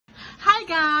Hi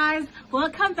guys,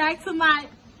 welcome back to my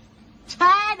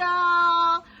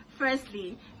channel.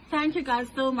 Firstly, thank you guys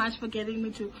so much for getting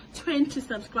me to 20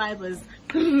 subscribers.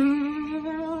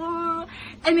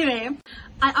 Anyway,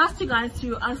 I asked you guys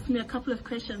to ask me a couple of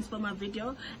questions for my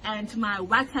video and my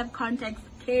WhatsApp contacts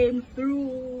came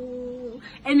through.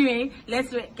 Anyway,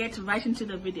 let's get right into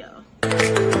the video.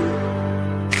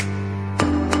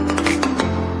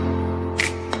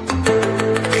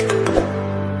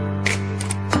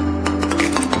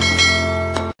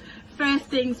 First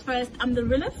things first, I'm the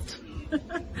realist.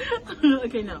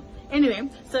 Okay, no. Anyway,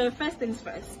 so first things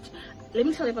first, let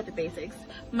me tell you about the basics.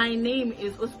 My name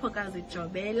is Siphokazi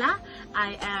Jobela.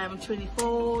 I am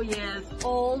 24 years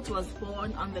old, was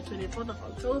born on the 24th of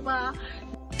October.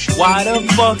 Why the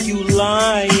fuck you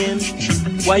lying?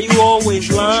 Why you always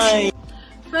lying?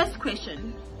 First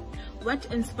question, what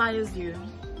inspires you?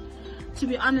 To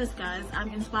be honest guys, I'm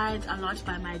inspired a lot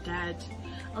by my dad.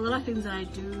 A lot of things that I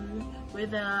do,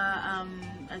 whether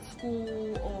at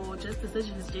school or just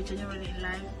decisions generally in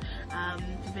life,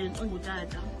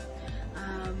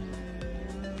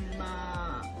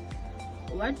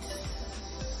 what?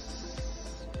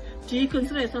 Do you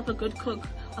consider yourself a good cook?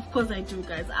 Of course I do,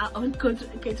 guys. I own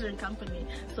a catering company,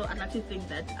 so I'd like to think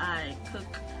that I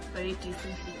cook very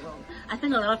decently. Well, I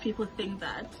think a lot of people think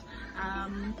that.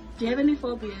 Do you have any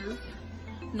phobias?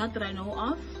 Not that I know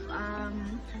of.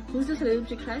 Who's the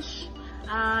celebrity crush?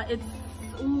 It's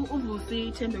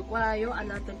Uvusi Tembekwayo. I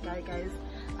love that guy, guys.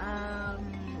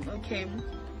 Okay.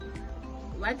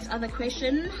 What other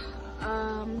question?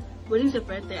 When is your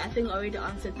birthday? I think I already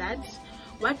answered that.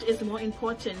 What is more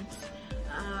important?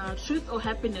 Truth or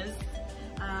happiness?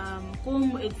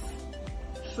 It's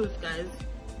truth, guys.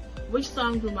 Which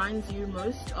song reminds you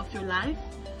most of your life?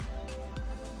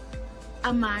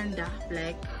 Amanda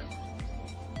Black,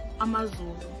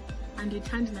 Amazulu, and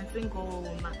Itandi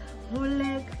Nansingoma.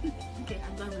 Okay,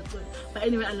 I'm done with it. But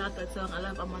anyway, I love that song. I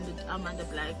love Amanda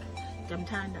Black.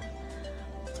 Damtanda.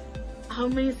 How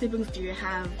many siblings do you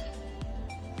have?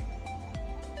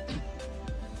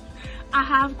 I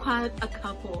have quite a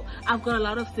couple. I've got a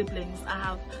lot of siblings. I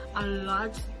have a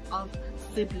lot of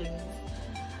siblings.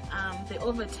 They're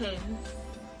over 10.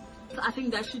 So I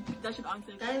think that should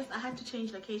answer it. Guys, I had to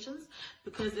change locations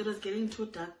because it was getting too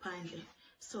dark apparently.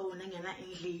 So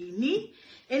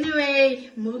anyway,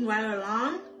 moving right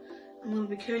along, I'm going to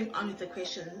be carrying on with the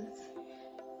questions.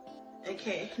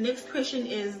 Okay, next question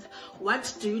is,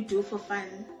 what do you do for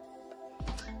fun?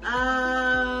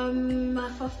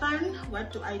 For fun,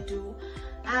 what do I do?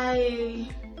 I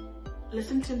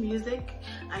listen to music,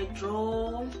 I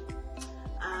draw,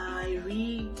 I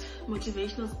read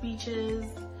motivational speeches,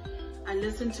 I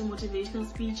listen to motivational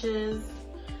speeches.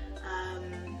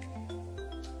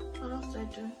 What else do I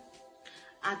do?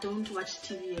 I don't watch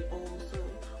TV at all, so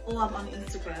I'm on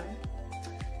Instagram.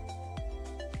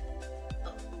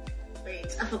 Oh,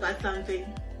 wait, I forgot something.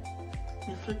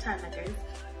 Guys.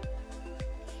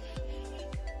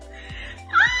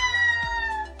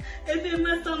 A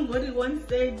famous somebody once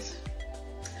said,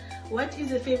 what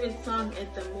is your favorite song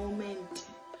at the moment?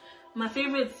 My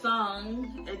favorite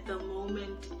song at the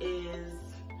moment is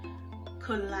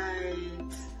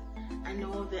Collide. I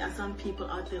know there are some people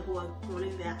out there who are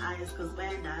rolling their eyes because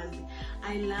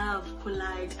I love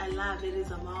Collide. I love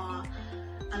Ladies Amar.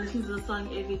 I listen to the song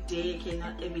every day. Okay,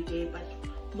 not every day, but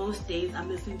most days I'm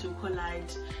listening to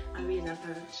Collide. I really love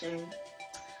her. Shame.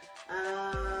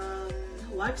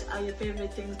 What are your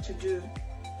favorite things to do?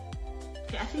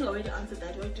 Okay, I think I already answered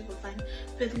that. What do you find?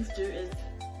 Favorite things to do is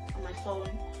on my phone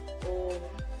or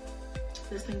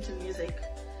listening to music.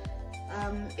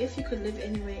 If you could live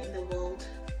anywhere in the world,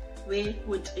 where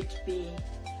would it be?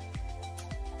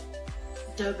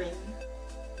 Durban.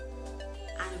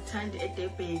 I'm turned at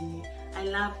Durban. I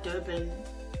love Durban.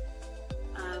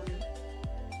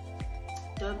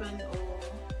 Durban, or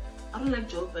I don't like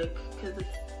Joburg because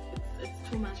it's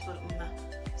too much for Umba.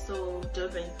 So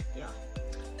Durban, yeah.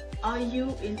 Are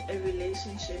you in a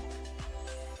relationship?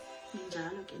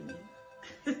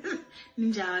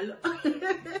 Ninjalo.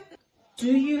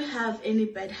 Do you have any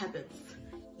bad habits?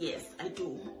 Yes, I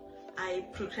do. I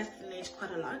procrastinate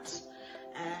quite a lot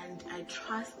and I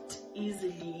trust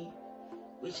easily,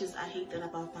 which is, I hate that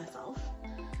about myself.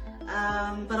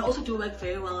 But I also do work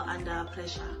very well under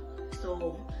pressure.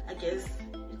 So I guess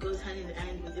it goes hand in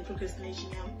hand with the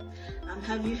procrastination.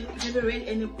 Have you read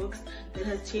any books that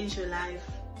has changed your life?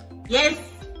 Yes,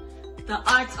 The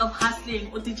Art of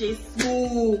Hustling, OTJ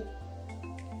Smooth.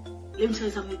 Let me tell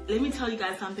you something. Let me tell you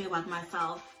guys something about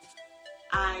myself.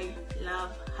 I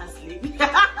love hustling.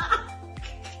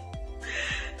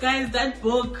 Guys, that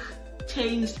book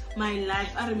changed my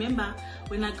life. I remember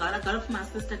when I got it from my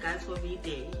sister, guys, for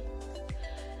V-Day.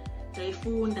 They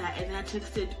phoned her and I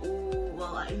texted,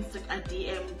 I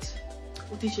DM'd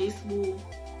DJ Smooth,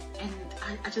 and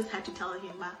I just had to tell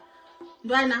him,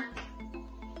 Dwana,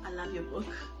 I love your book.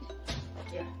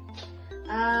 Yeah.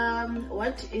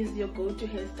 What is your go-to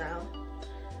hairstyle?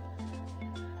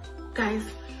 Guys,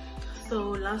 so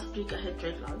last week I had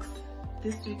dreadlocks.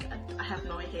 This week I have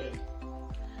no hair.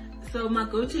 So my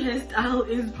go-to hairstyle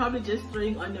is probably just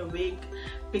throwing on a wig,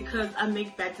 because I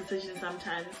make bad decisions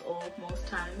sometimes, or most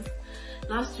times.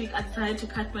 Last week I decided to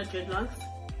cut my dreadlocks,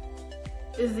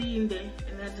 and then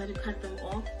I decided to cut them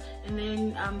off. And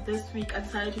then this week I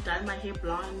decided to dye my hair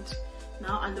blonde.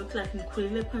 Now I look like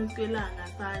Nkulile Panskwela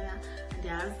Ngasana and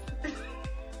yes.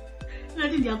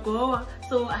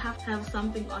 So I have to have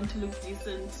something on to look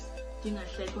decent in the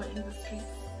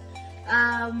streets.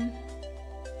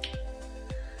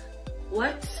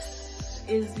 What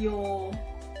is your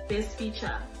best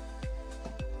feature?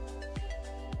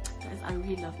 Guys, I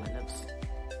really love my lips.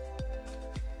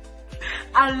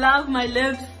 I love my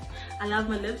lips. I love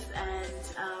my lips,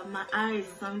 and my eyes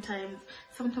sometimes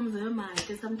they're my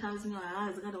sometimes my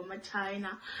eyes got on my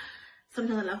China.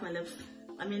 Sometimes I love my lips.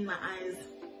 I mean my eyes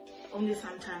only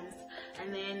sometimes.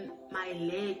 And then my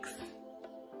legs.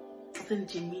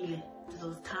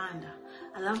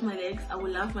 I love my legs. I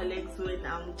will love my legs when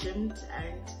I'm gymmed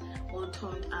and all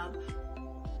toned up.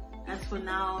 As for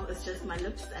now, it's just my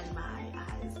lips and my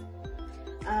eyes.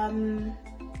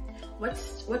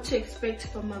 What to expect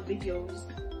from my videos?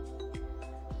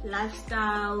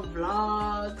 Lifestyle,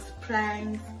 vlogs,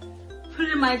 pranks,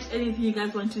 pretty much anything you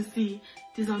guys want to see.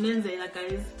 This on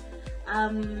guys.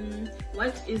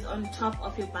 What is on top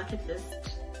of your bucket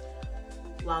list?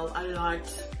 Wow, a lot.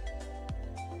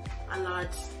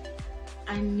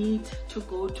 I need to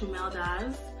go to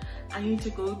Maldives. I need to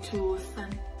go to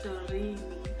Santorini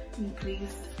in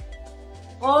Greece.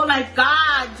 Oh my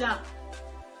God!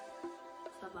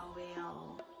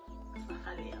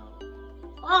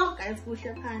 Oh guys,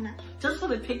 just for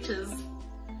the pictures.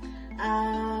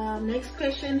 Next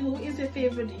question, who is your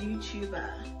favorite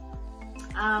YouTuber?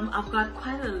 I've got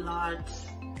quite a lot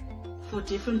for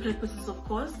different purposes, of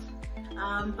course.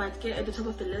 But at the top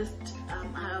of the list,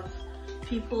 I have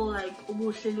people like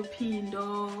Ubuhle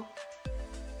Lupindo.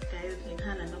 Guys,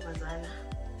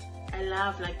 I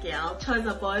love like girl,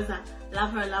 Choiza Boys,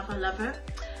 love her.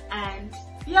 And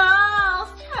y'all's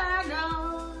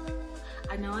channel.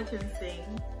 I know I can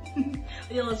sing.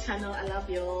 Y'all's channel, I love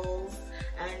y'all's.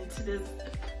 And there's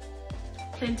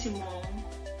plenty more.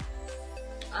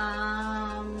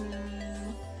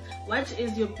 What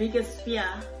is your biggest fear?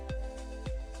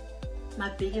 My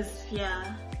biggest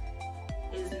fear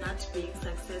is not being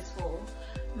successful.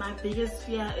 My biggest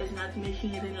fear is not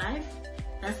making it in life.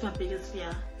 That's my biggest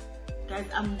fear. Guys,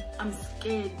 I'm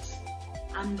scared.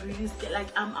 I'm really scared.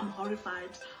 Like I'm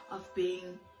horrified of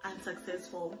being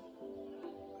unsuccessful.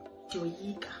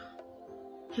 Joyika.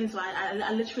 Hence why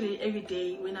I literally every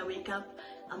day when I wake up,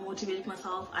 I motivate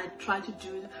myself. I try to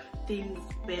do things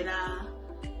better.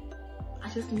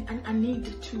 I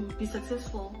need to be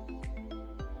successful.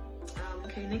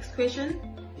 Okay, next question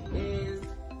is,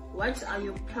 what are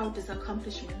your proudest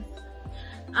accomplishments?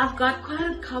 I've got quite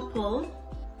a couple.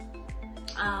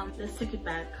 Let's take it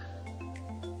back.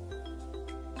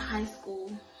 High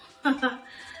school.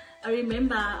 I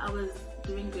remember I was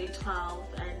doing grade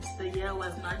 12 and the year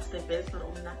was not the best for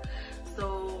Umna.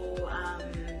 So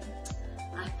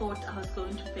I thought I was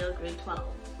going to fail grade 12.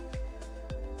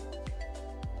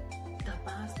 The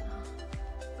BASA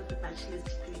with the bachelor's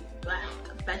degree.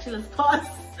 Bachelor's pass.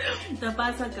 The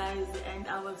BASA, guys, and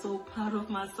I was so proud of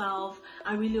myself.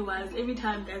 I really was. Every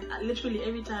time, guys, literally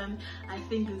every time I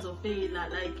think in Zofela,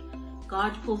 like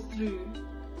God pulls through.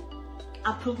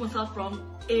 I prove myself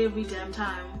wrong every damn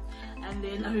time. And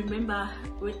then I remember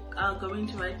going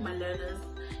to write my learners,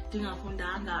 doing a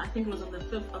fundanga. I think it was on the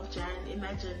 5th of Jan.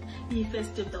 Imagine, he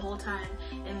festive the whole time,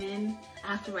 and then I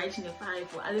have to write in a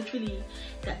 5. I literally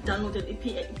downloaded a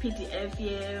PDF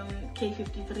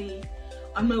K53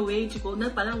 on my way to go.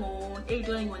 Not on 8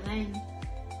 or 9.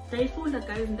 They phoned the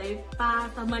guys and they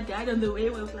passed. And my dad on the way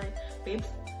was like, "Babes,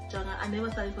 Jana, I never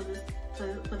studied for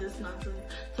this nonsense.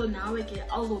 So now again,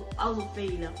 also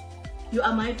fail. You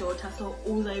are my daughter, so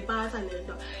and they pass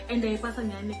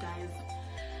guys."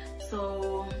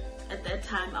 So at that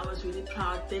time I was really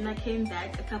proud. Then I came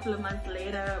back a couple of months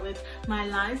later with my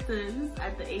license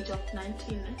at the age of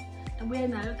 19. And we're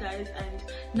now, guys, and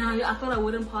now I thought I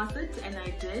wouldn't pass it, and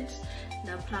I did. And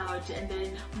I'm proud. And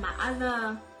then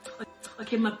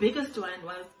my biggest one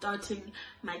was starting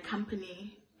my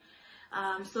company.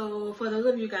 So for those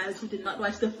of you guys who did not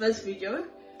watch the first video,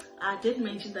 I did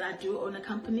mention that I do own a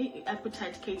company,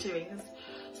 Appetite Caterings.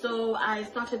 So I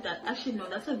started that. Actually, no,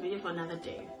 that's a video for another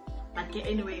day. But yeah,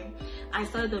 anyway, I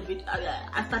started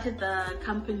the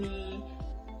company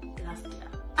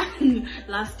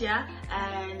last year,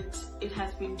 and it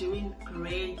has been doing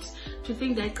great. To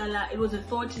think that it was a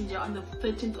thought in on the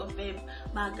 13th of Feb,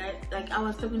 but guys, like I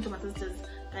was talking to my sisters,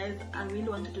 guys, I really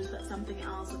want to do something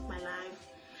else with my life.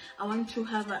 I want to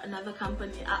have another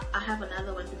company. I have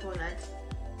another one before that.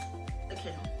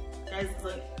 Okay, guys,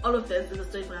 so all of this is a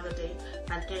story for another day.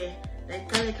 But yeah,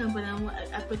 like a company,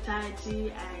 Appetite,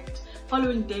 and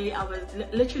following day I was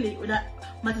literally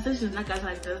my decision is not guys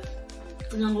like this.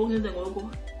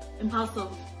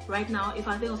 Impulsive right now. If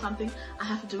I think of something, I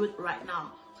have to do it right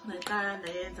now. So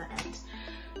and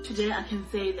today I can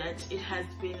say that it has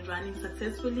been running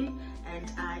successfully,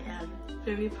 and I am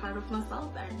very proud of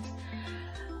myself, and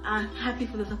I'm happy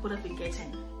for the support I've been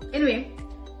getting. Anyway,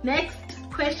 next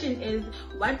question is,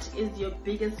 what is your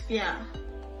biggest fear?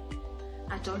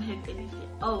 I don't have any fear.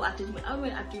 Oh, I do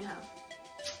have.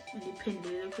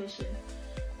 Independent question.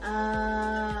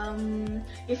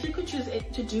 If you could choose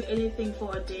to do anything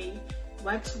for a day,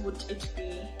 what would it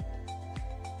be?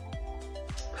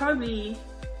 Probably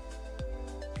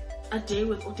a day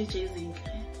with OTJ Zinc.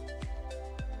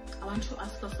 I want to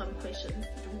ask her some questions.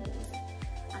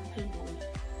 I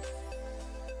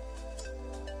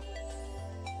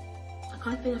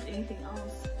can't think of anything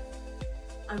else.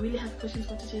 I really have questions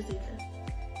for OTJ Zinc.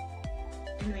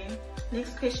 Anyway,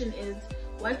 next question is,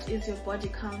 what is your body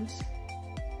count?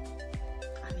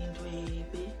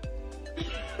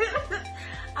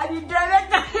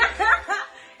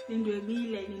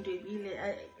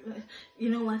 You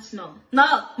know what? No.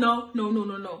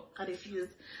 I refuse.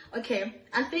 Okay,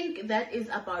 I think that is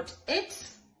about it.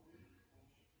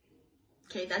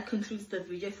 Okay, that concludes the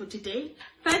video for today.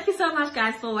 Thank you so much,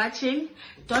 guys, for watching.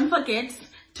 Don't forget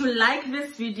to like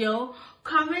this video,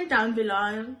 comment down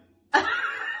below.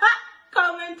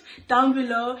 Comment down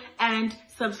below and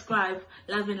subscribe.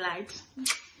 Love and light.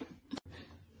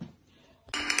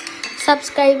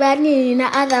 Subscribe na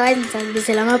otherwise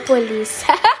ngisela ama police.